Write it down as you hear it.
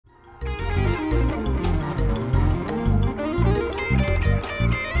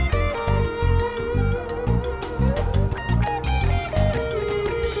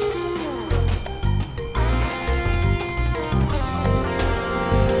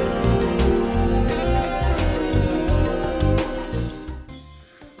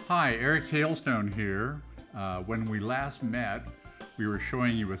Erick Hailstone here. When we last met, we were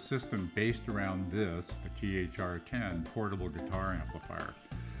showing you a system based around this, the THR-10 portable guitar amplifier.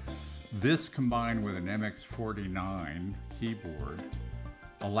 This combined with an MX49 keyboard,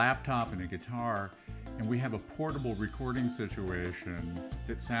 a laptop and a guitar, and we have a portable recording situation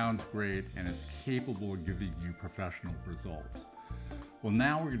that sounds great and is capable of giving you professional results. Well,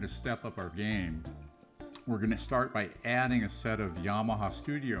 now we're going to step up our game. We're going to start by adding a set of Yamaha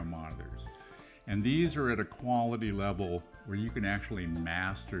studio monitors. And these are at a quality level where you can actually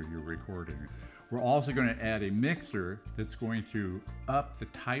master your recording. We're also going to add a mixer that's going to up the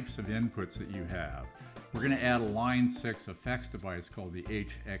types of inputs that you have. We're going to add a Line 6 effects device called the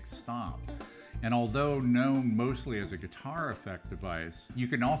HX Stomp. And although known mostly as a guitar effect device, you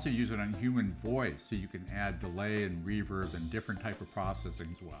can also use it on human voice, so you can add delay and reverb and different type of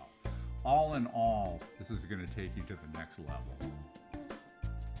processing as well. All in all, this is going to take you to the next level.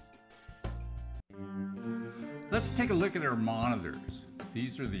 Let's take a look at our monitors.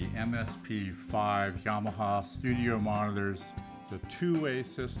 These are the MSP5 Yamaha studio monitors. It's a two-way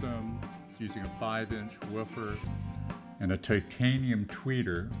system using a 5-inch woofer and a titanium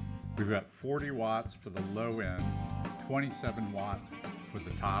tweeter. We've got 40 watts for the low end, 27 watts for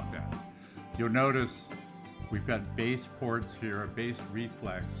the top end. You'll notice we've got bass ports here, a bass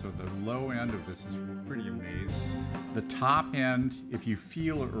reflex, so the low end of this is pretty amazing. The top end, if you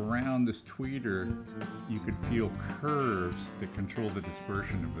feel around this tweeter, you can feel curves that control the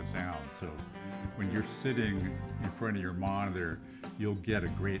dispersion of the sound. So when you're sitting in front of your monitor, you'll get a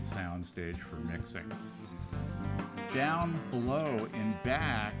great sound stage for mixing. Down below in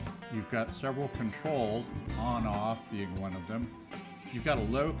back, you've got several controls, on, off being one of them. You've got a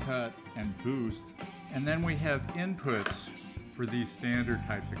low cut and boost. And then we have inputs for these standard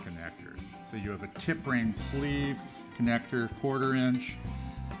types of connectors. So you have a tip ring sleeve connector, 1/4 inch.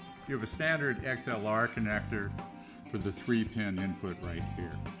 You have a standard XLR connector for the 3-pin input right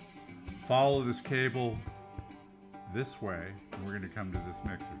here. Follow this cable this way, and we're going to come to this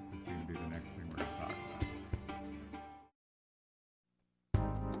mixer. This is going to be the next thing we're going to talk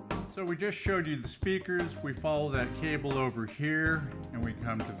about. So we just showed you the speakers. We follow that cable over here, and we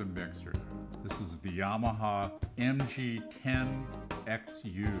come to the mixer. This is the Yamaha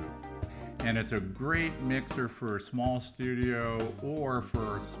MG10XU. And it's a great mixer for a small studio or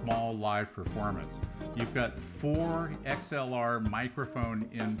for a small live performance. You've got 4 XLR microphone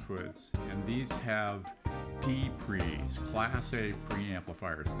inputs, and these have D pre's, Class A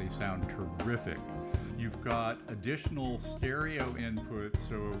preamplifiers. They sound terrific. You've got additional stereo inputs,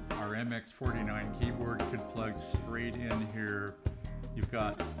 so our MX49 keyboard could plug straight in here. You've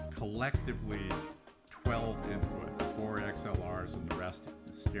got collectively 12 inputs, 4 XLRs and the rest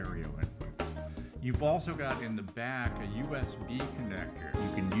stereo inputs. You've also got in the back a USB connector.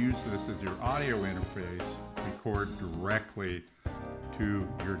 You can use this as your audio interface, record directly to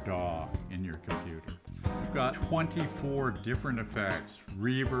your DAW in your computer. You've got 24 different effects,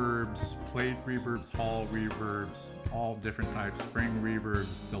 reverbs, plate reverbs, hall reverbs, all different types, spring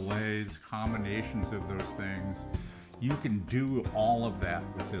reverbs, delays, combinations of those things. You can do all of that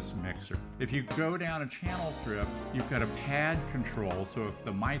with this mixer. If you go down a channel strip, you've got a pad control, so if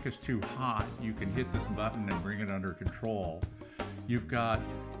the mic is too hot, you can hit this button and bring it under control. You've got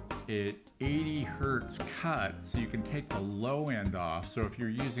an 80 hertz cut, so you can take the low end off. So if you're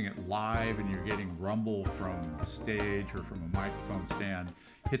using it live and you're getting rumble from the stage or from a microphone stand,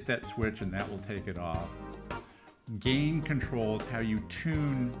 hit that switch and that will take it off. Gain control is how you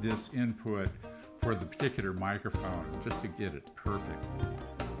tune this input for the particular microphone, just to get it perfect.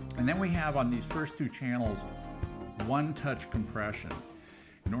 And then we have on these first 2 channels, one-touch compression.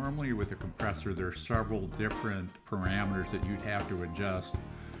 Normally with a compressor, there are several different parameters that you'd have to adjust.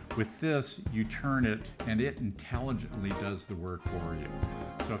 With this, you turn it and it intelligently does the work for you.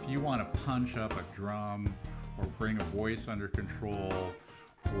 So if you want to punch up a drum or bring a voice under control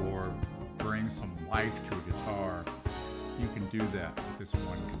or bring some life to a guitar, you can do that with this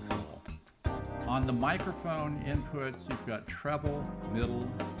one control. On the microphone inputs, you've got treble, middle,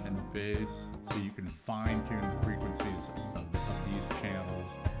 and bass, so you can fine-tune the frequencies of these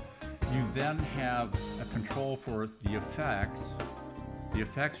channels. You then have a control for the effects. The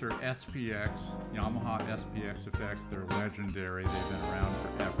effects are SPX, Yamaha SPX effects. They're legendary. They've been around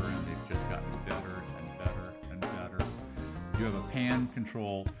forever, and they've just gotten better and better and better. You have a pan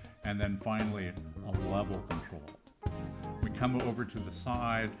control, and then finally a level control. We come over to the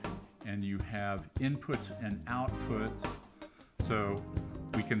side, and you have inputs and outputs. So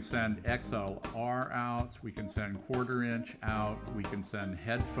we can send XLR out, we can send 1/4 inch out, we can send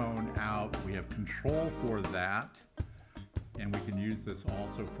headphone out. We have control for that. and we can use this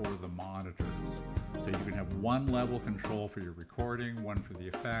also for the monitors. So you can have one level control for your recording, one for the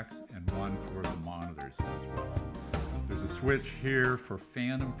effects, and one for the monitors as well. There's a switch here for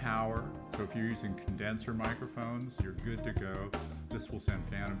phantom power. So if you're using condenser microphones, you're good to go. This will send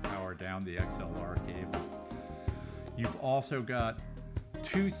phantom power down the XLR cable. You've also got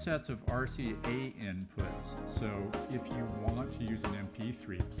two sets of RCA inputs. So if you want to use an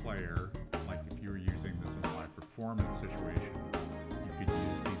MP3 player, like if you were using this in a live performance situation, you could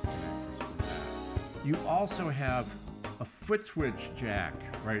use these connectors for that. You also have a foot switch jack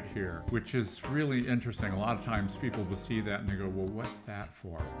right here, which is really interesting. A lot of times people will see that and they go, well, what's that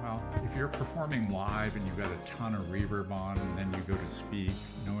for? Well, if you're performing live and you've got a ton of reverb on and then you go to speak,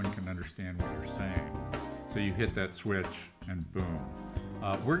 no one can understand what you're saying. So you hit that switch and boom.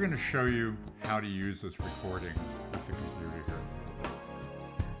 We're going to show you how to use this recording with the computer here.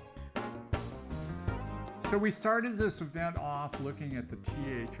 So we started this event off looking at the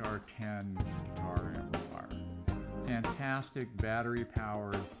THR-10 guitar amplifier. Fantastic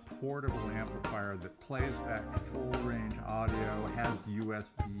battery-powered portable amplifier that plays back full range audio, has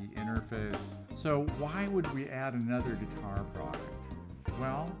USB interface. So why would we add another guitar product?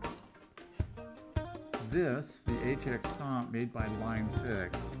 Well, this, the HX Stomp made by Line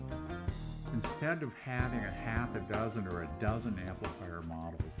 6, instead of having a half a dozen or a dozen amplifier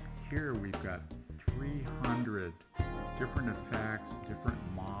models, here we've got 300 different effects, different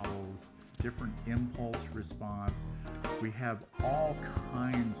models, different impulse response. We have all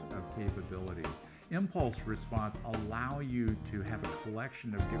kinds of capabilities. Impulse response allow you to have a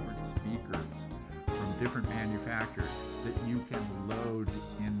collection of different speakers from different manufacturers that you can load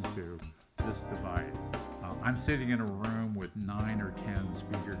into this device. I'm sitting in a room with 9 or 10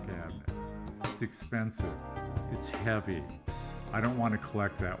 speaker cabinets. It's expensive, it's heavy. I don't want to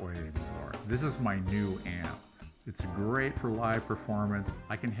collect that way anymore. This is my new amp. It's great for live performance.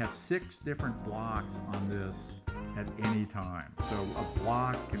 I can have 6 different blocks on this at any time. So a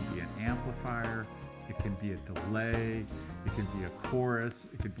block can be an amplifier, it can be a delay, it can be a chorus,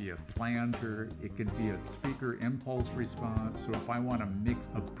 it could be a flanger, it could be a speaker impulse response. So if I want to mix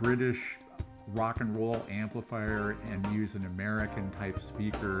a British rock and roll amplifier and use an American type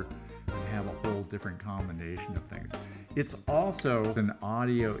speaker and have a whole different combination of things. It's also an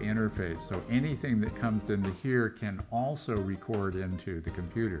audio interface, so anything that comes into here can also record into the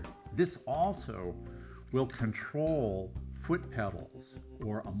computer. This also will control foot pedals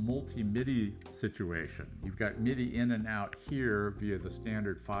or a multi-MIDI situation. You've got MIDI in and out here via the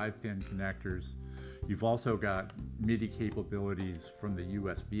standard 5-pin connectors. You've also got MIDI capabilities from the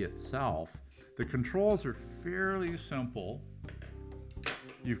USB itself. The controls are fairly simple.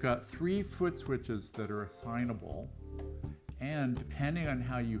 You've got 3 foot switches that are assignable, and depending on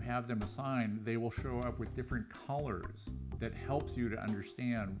how you have them assigned, they will show up with different colors that helps you to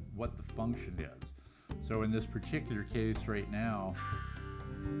understand what the function is. So in this particular case right now,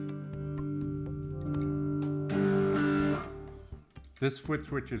 this foot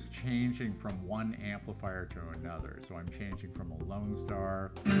switch is changing from one amplifier to another. So I'm changing from a Lone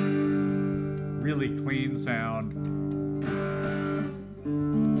Star, really clean sound,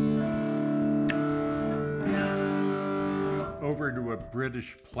 over to a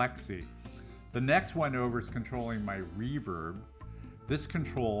British Plexi. The next one over is controlling my reverb. This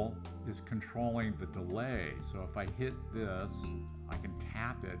control is controlling the delay. So if I hit this, I can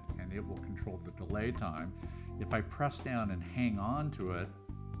tap it and it will control the delay time. If I press down and hang on to it,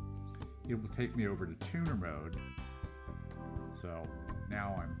 it will take me over to tuner mode. So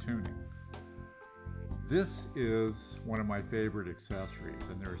now I'm tuning. This is one of my favorite accessories,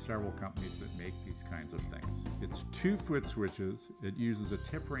 and there are several companies that make these kinds of things. It's 2 foot switches. It uses a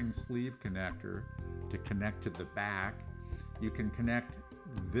tip ring sleeve connector to connect to the back. You can connect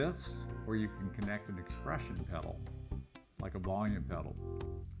this, or you can connect an expression pedal, like a volume pedal,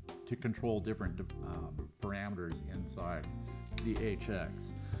 to control different parameters inside the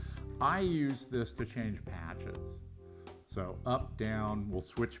HX. I use this to change patches. So up, down will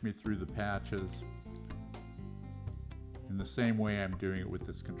switch me through the patches in the same way I'm doing it with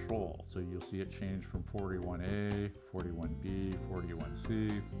this control. So you'll see it change from 41A, 41B,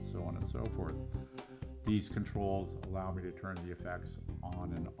 41C, so on and so forth. These controls allow me to turn the effects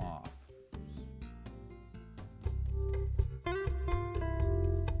on and off.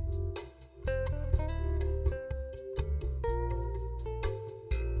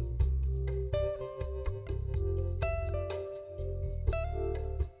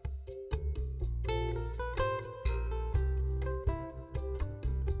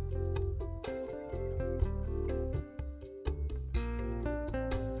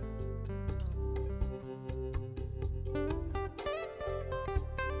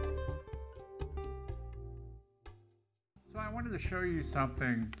 wanted to show you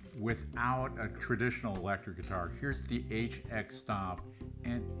something without a traditional electric guitar. Here's the HX Stomp,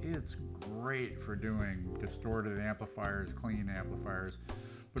 and it's great for doing distorted amplifiers, clean amplifiers.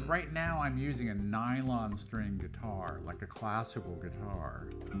 But right now I'm using a nylon string guitar, like a classical guitar.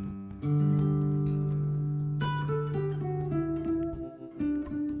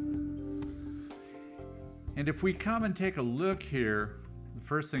 And if we come and take a look here, the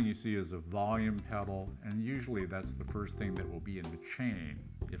first thing you see is a volume pedal, and usually that's the first thing that will be in the chain.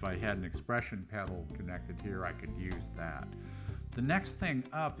 If I had an expression pedal connected here, I could use that. The next thing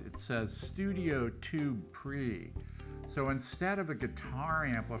up, it says Studio Tube Pre. So instead of a guitar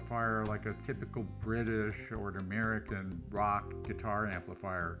amplifier like a typical British or an American rock guitar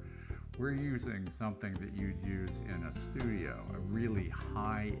amplifier, we're using something that you'd use in a studio, a really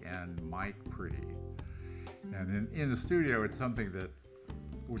high-end mic pre. And in the studio, it's something that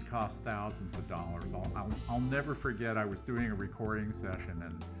would cost thousands of dollars. I'll never forget, I was doing a recording session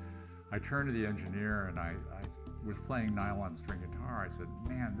and I turned to the engineer and I was playing nylon string guitar. I said,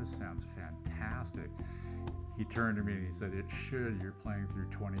 man, this sounds fantastic. He turned to me and he said, it should, you're playing through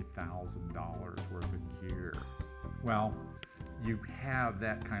 $20,000 worth of gear. Well, you have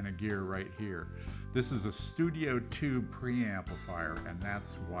that kind of gear right here. This is a Studio Tube preamplifier, and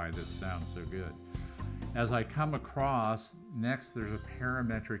that's why this sounds so good. As I come across, next there's a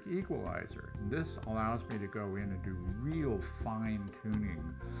parametric equalizer. This allows me to go in and do real fine tuning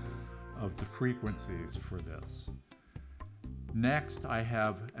of the frequencies for this. Next, I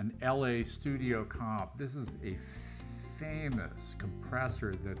have an LA Studio Comp. This is a famous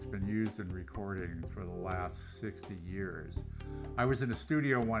compressor that's been used in recordings for the last 60 years. I was in a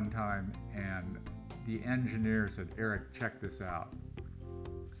studio one time and the engineer said, Eric, check this out.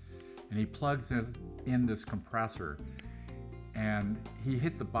 And he plugs in this compressor and he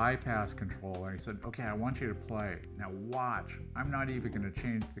hit the bypass control and he said, okay, I want you to play. Now watch, I'm not even gonna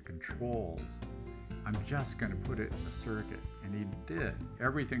change the controls. I'm just gonna put it in the circuit. And he did,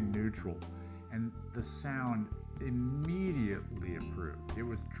 everything neutral. And the sound immediately improved. It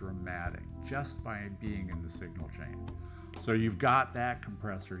was dramatic just by being in the signal chain. So you've got that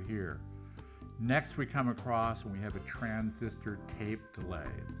compressor here. Next we come across and we have a transistor tape delay.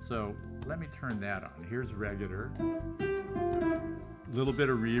 So let me turn that on. Here's regular, a little bit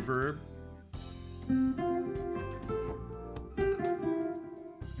of reverb, and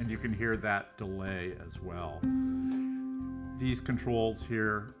you can hear that delay as well. These controls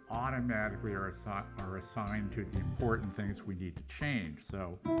here automatically are assigned to the important things we need to change.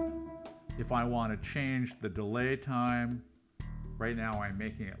 So if I want to change the delay time, right now I'm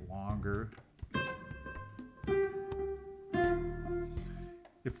making it longer.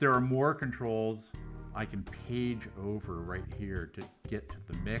 If there are more controls, I can page over right here to get to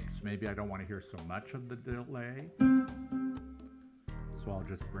the mix. Maybe I don't want to hear so much of the delay, so I'll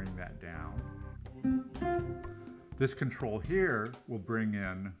just bring that down. This control here will bring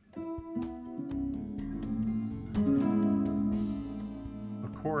in a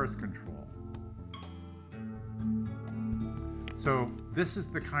chorus control. So this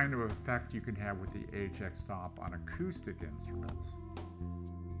is the kind of effect you can have with the HX Stomp on acoustic instruments.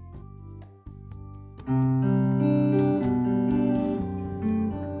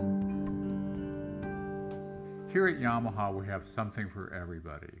 Here at Yamaha, we have something for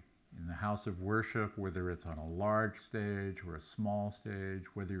everybody. In the house of worship, whether it's on a large stage or a small stage,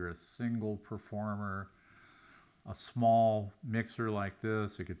 whether you're a single performer, a small mixer like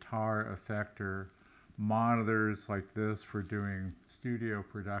this, a guitar effector, monitors like this for doing studio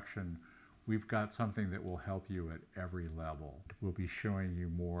production, we've got something that will help you at every level. We'll be showing you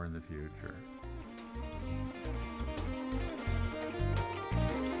more in the future.